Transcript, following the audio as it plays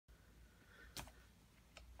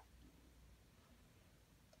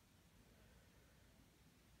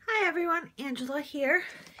everyone, Angela here,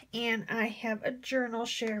 and I have a journal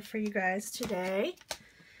share for you guys today.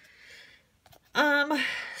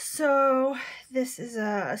 So this is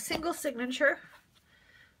a single signature,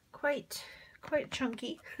 quite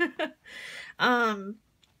chunky. My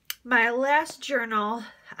last journal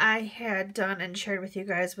I had done and shared with you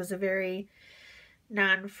guys was a very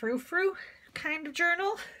non-frou-frou kind of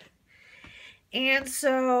journal. And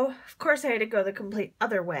so, of course, I had to go the complete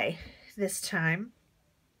other way this time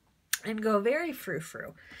and go very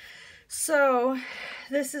frou-frou. So,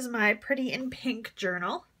 this is my Pretty in Pink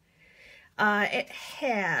journal. It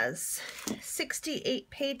has 68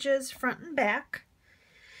 pages front and back,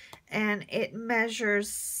 and it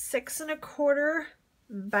measures 6 1/4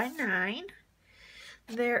 by 9.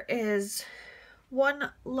 There is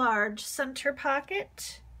one large center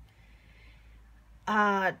pocket,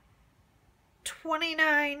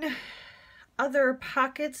 29 other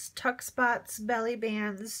pockets, tuck spots, belly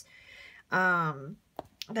bands,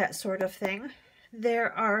 that sort of thing.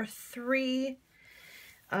 There are 3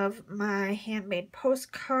 of my handmade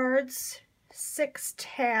postcards, 6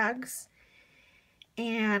 tags,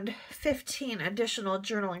 and 15 additional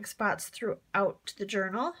journaling spots throughout the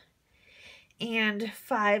journal, and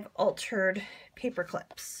 5 altered paper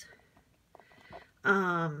clips.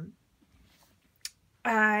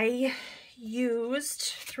 I used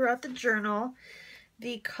throughout the journal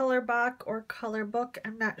the Colorbok or Color Book,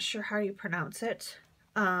 I'm not sure how you pronounce it,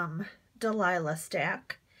 Delilah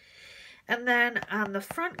stack. And then on the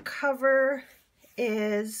front cover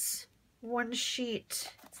is one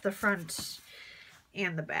sheet, it's the front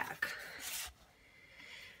and the back,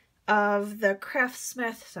 of the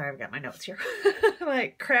Craftsmith, sorry I've got my notes here,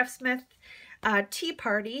 like Craftsmith Tea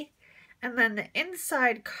Party. And then the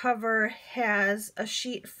inside cover has a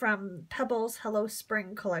sheet from Pebbles Hello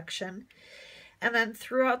Spring collection. And then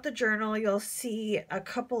throughout the journal, you'll see a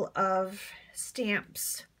couple of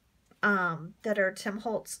stamps that are Tim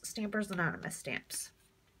Holtz Stampers Anonymous stamps.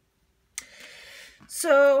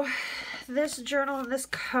 So this journal and this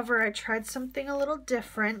cover, I tried something a little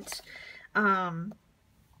different.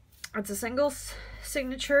 It's a single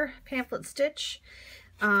signature pamphlet stitch.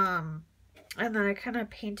 And then I kind of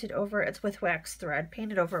painted over, it's with wax thread,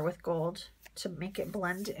 painted over with gold to make it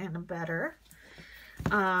blend in better.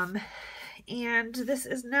 And this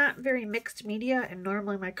is not very mixed media, and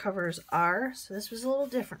normally my covers are, so this was a little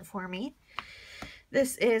different for me.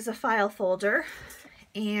 This is a file folder,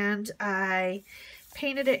 and I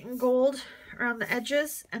painted it in gold around the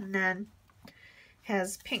edges, and then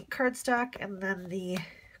has pink cardstock, and then the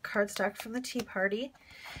cardstock from the Tea Party.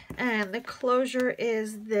 And the closure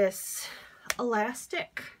is this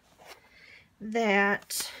elastic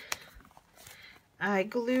that I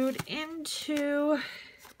glued into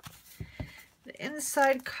the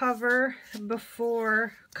inside cover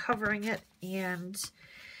before covering it and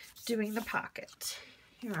doing the pocket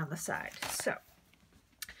here on the side. So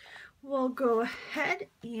we'll go ahead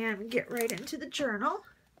and get right into the journal.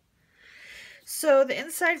 So the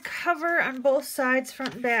inside cover on both sides,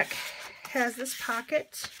 front and back, has this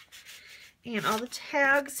pocket, and all the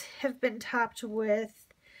tags have been topped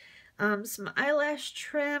with some eyelash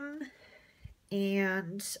trim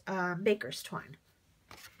and baker's twine.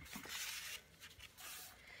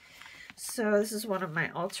 So this is one of my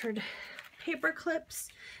altered paper clips,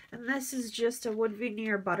 and this is just a wood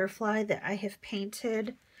veneer butterfly that I have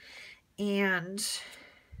painted, and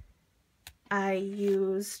I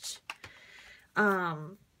used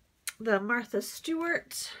the Martha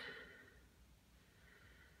Stewart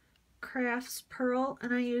Crafts Pearl,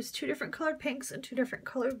 and I used 2 different colored pinks and 2 different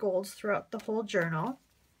colored golds throughout the whole journal.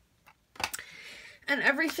 And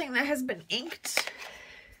everything that has been inked,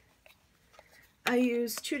 I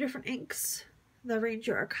used 2 different inks, the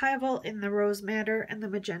Ranger Archival in the Rose Madder and the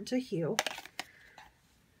Magenta Hue.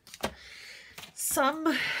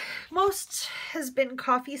 Most has been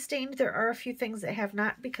coffee stained. There are a few things that have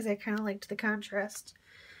not, because I kind of liked the contrast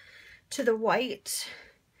to the white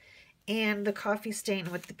and the coffee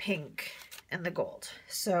stain with the pink and the gold.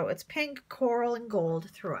 So it's pink, coral, and gold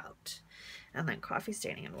throughout, and then coffee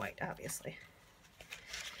staining in white, obviously.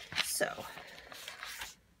 So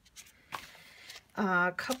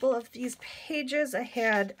a couple of these pages, I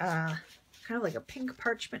had kind of like a pink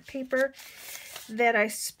parchment paper that I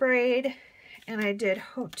sprayed, and I did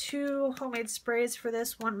 2 homemade sprays for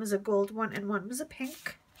this. One was a gold one and one was a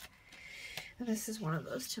pink. And this is one of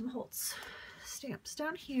those Tim Holtz stamps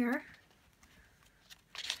down here.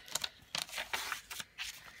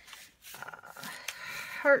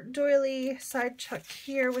 Heart doily side chuck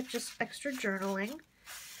here with just extra journaling.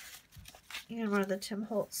 And one of the Tim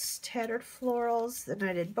Holtz tattered florals. Then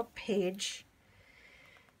I did book page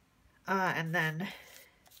and then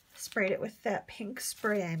sprayed it with that pink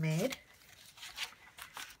spray I made.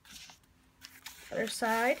 Other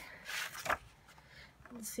side.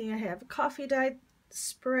 Let's see, I have a coffee dye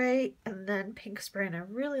spray and then pink spray, and I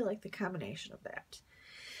really like the combination of that.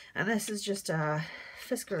 And this is just a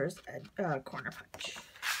Fiskars Corner Punch.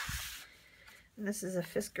 And this is a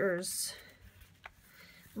Fiskars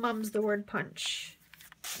Mum's the Word Punch.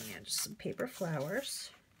 And just some paper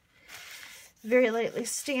flowers. Very lightly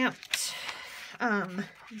stamped.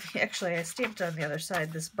 Actually, I stamped on the other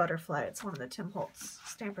side this butterfly. It's one of the Tim Holtz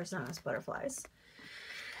Stampers on Us butterflies.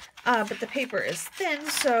 But the paper is thin,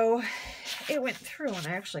 so it went through, and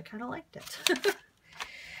I actually kind of liked it.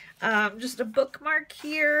 Just a bookmark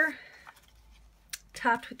here,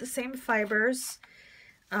 topped with the same fibers.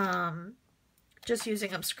 Just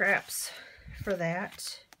using up scraps for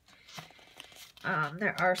that.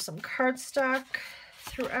 There are some cardstock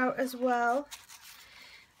throughout as well.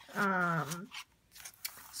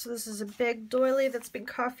 So this is a big doily that's been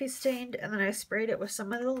coffee stained, and then I sprayed it with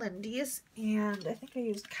some of the Lindy's, and I think I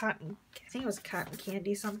used cotton, I think it was cotton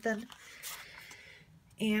candy something.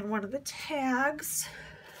 And one of the tags,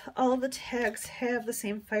 all of the tags have the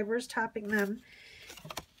same fibers topping them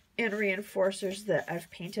and reinforcers that I've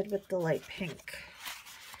painted with the light pink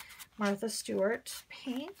Martha Stewart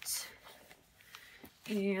paint.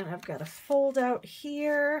 And I've got a fold out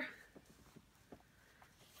here.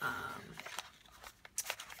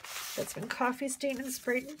 That's been coffee stained and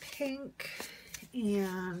sprayed in pink.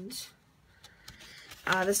 And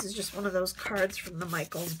this is just one of those cards from the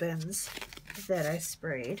Michaels bins that I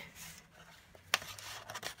sprayed.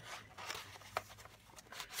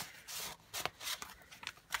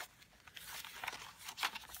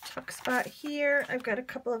 Tuck spot here. I've got a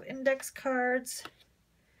couple of index cards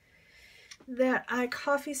that I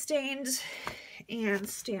coffee stained and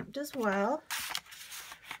stamped as well.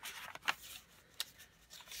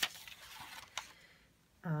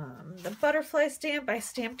 The butterfly stamp I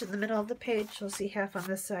stamped in the middle of the page. You'll see half on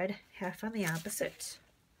this side, half on the opposite.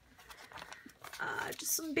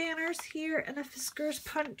 Just some banners here and a Fiskars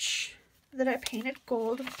Punch that I painted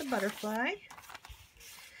gold with the butterfly.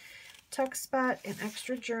 Tuck spot and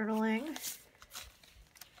extra journaling.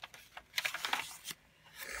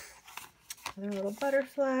 Another little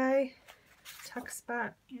butterfly, tuck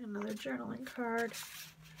spot, and another journaling card.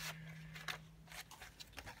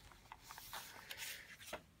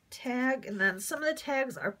 Tag, and then some of the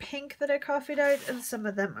tags are pink that I coffee dyed, and some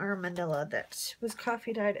of them are manila that was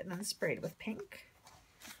coffee dyed and then sprayed with pink.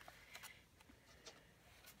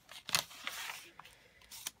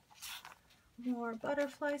 More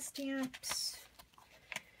butterfly stamps.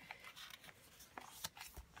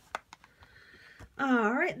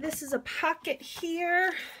 Alright, this is a pocket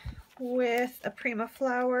here with a Prima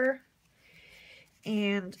flower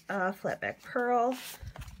and a flatback pearl.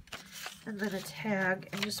 And then a tag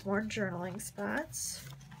and just more journaling spots.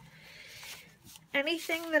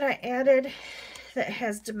 Anything that I added that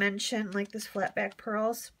has dimension, like this flatback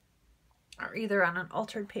pearls, are either on an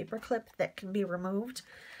altered paper clip that can be removed,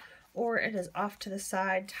 or it is off to the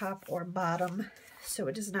side, top or bottom, so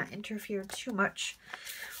it does not interfere too much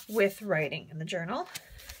with writing in the journal.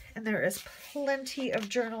 And there is plenty of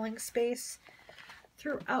journaling space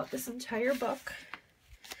throughout this entire book.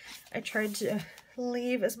 I tried to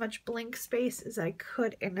leave as much blank space as I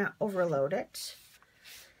could and not overload it.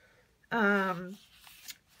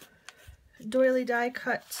 Doily die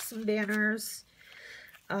cut, some banners,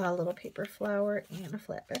 a little paper flower, and a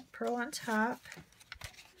flatback pearl on top.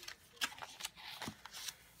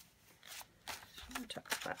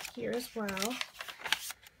 Tuck spot here as well.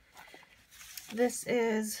 This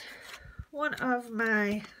is one of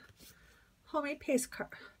my homemade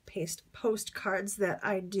postcards that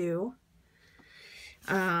I do.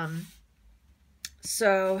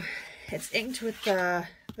 So it's inked with the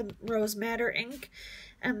Rose Madder ink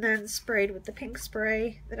and then sprayed with the pink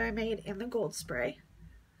spray that I made and the gold spray.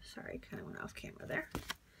 Sorry, kind of went off camera there.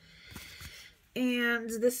 And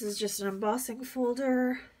this is just an embossing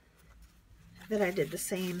folder that I did the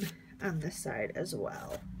same on this side as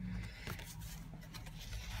well.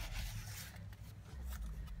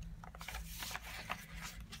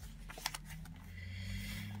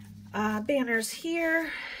 Banners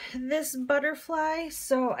here. This butterfly,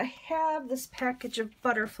 so I have this package of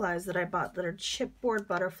butterflies that I bought that are chipboard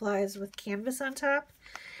butterflies with canvas on top,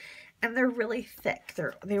 and they're really thick.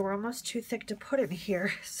 They were almost too thick to put in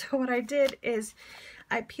here. So what I did is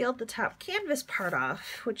I peeled the top canvas part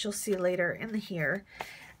off, which you'll see later in here,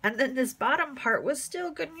 and then this bottom part was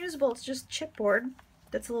still good and usable. It's just chipboard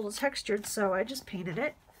that's a little textured, so I just painted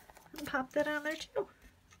it and popped that on there too.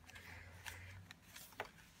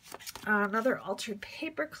 Another altered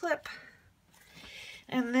paper clip.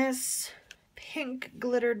 And this pink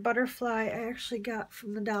glittered butterfly I actually got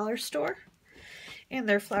from the dollar store in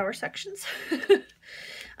their flower sections.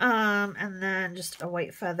 And then just a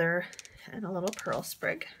white feather and a little pearl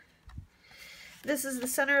sprig. This is the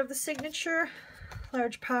center of the signature.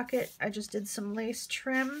 Large pocket. I just did some lace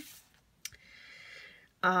trim.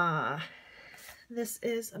 This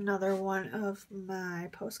is another one of my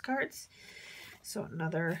postcards. So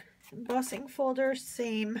another embossing folder,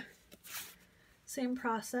 same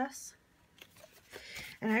process.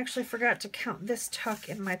 And I actually forgot to count this tuck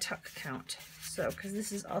in my tuck count. So, because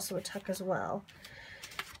this is also a tuck as well.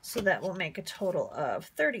 So that will make a total of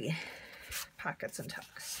 30 pockets and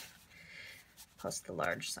tucks. Plus the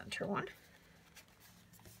large center one.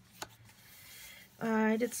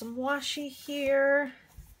 I did some washi here.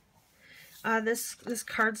 This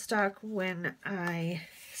cardstock, when I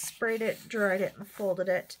sprayed it, dried it, and folded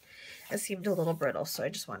it, it seemed a little brittle, so I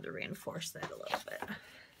just wanted to reinforce that a little bit.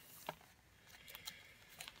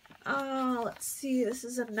 Let's see, this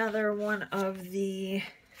is another one of the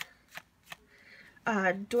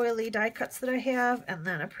doily die cuts that I have, and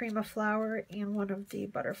then a Prima flower and one of the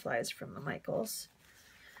butterflies from the Michaels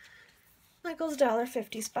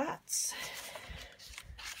 $1.50 spots.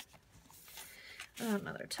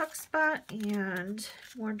 Another tuck spot and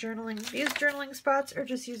more journaling. These journaling spots are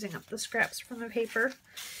just using up the scraps from the paper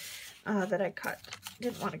that I cut.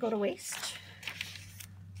 Didn't want to go to waste.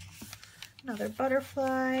 Another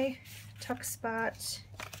butterfly, tuck spot,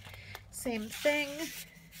 same thing.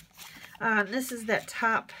 This is that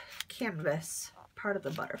top canvas part of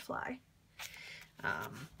the butterfly.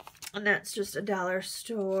 And that's just a dollar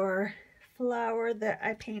store flower that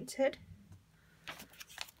I painted.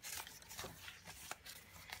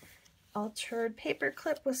 Altered paper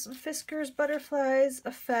clip with some Fiskars butterflies,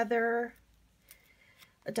 a feather,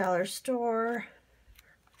 a dollar store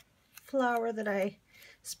flower that I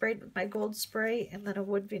sprayed with my gold spray, and then a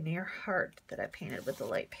wood veneer heart that I painted with the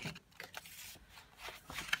light pink.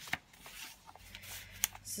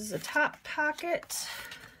 This is a top pocket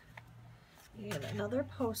and another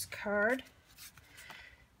postcard.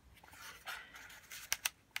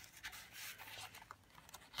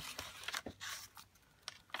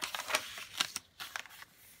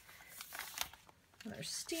 Another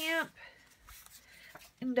stamp,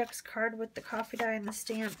 index card with the coffee dye and the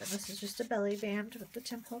stamp, and this is just a belly band with the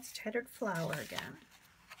Tim Holtz tattered flower again.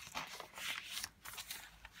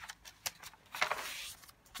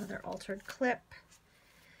 Another altered clip.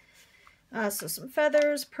 So some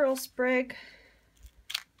feathers, pearl sprig,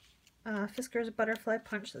 Fiskars butterfly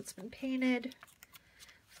punch that's been painted,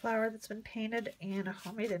 flower that's been painted, and a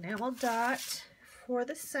homemade enamel dot for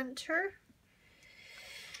the center.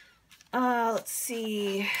 Let's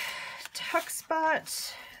see, tuck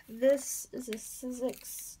spot. This is a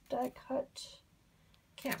Sizzix die cut.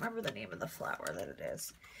 Can't remember the name of the flower that it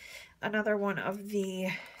is. Another one of the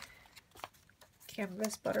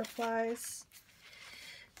canvas butterflies.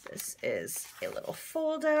 This is a little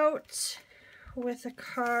fold out with a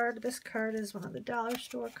card. This card is one of the dollar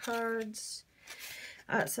store cards.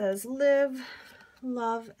 It says live,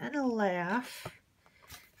 love, and a laugh.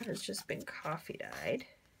 And it's just been coffee dyed.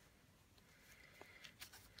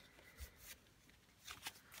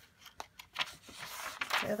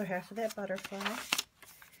 The other half of that butterfly.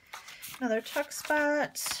 Another tuck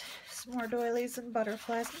spot. Some more doilies and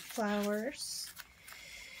butterflies and flowers.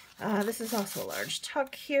 This is also a large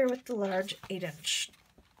tuck here with the large 8-inch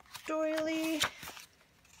doily.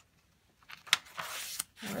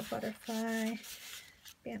 More butterfly,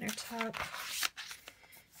 banner tuck,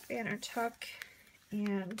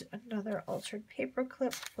 and another altered paper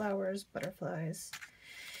clip, flowers, butterflies,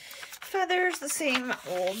 feathers, the same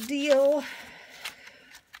old deal.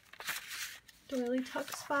 Doily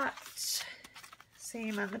tuck spot,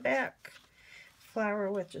 same on the back,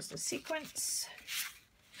 flower with just a sequence.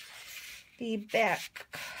 The back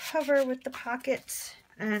cover with the pocket,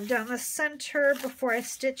 and down the center, before I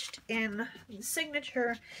stitched in the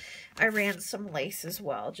signature, I ran some lace as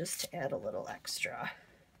well, just to add a little extra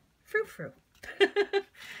frou-frou.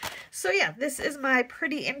 So yeah, this is my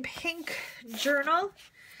Pretty in Pink journal.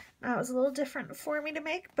 It was a little different for me to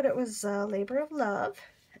make, but it was a labor of love.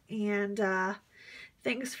 And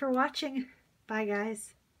thanks for watching. Bye,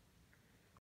 guys.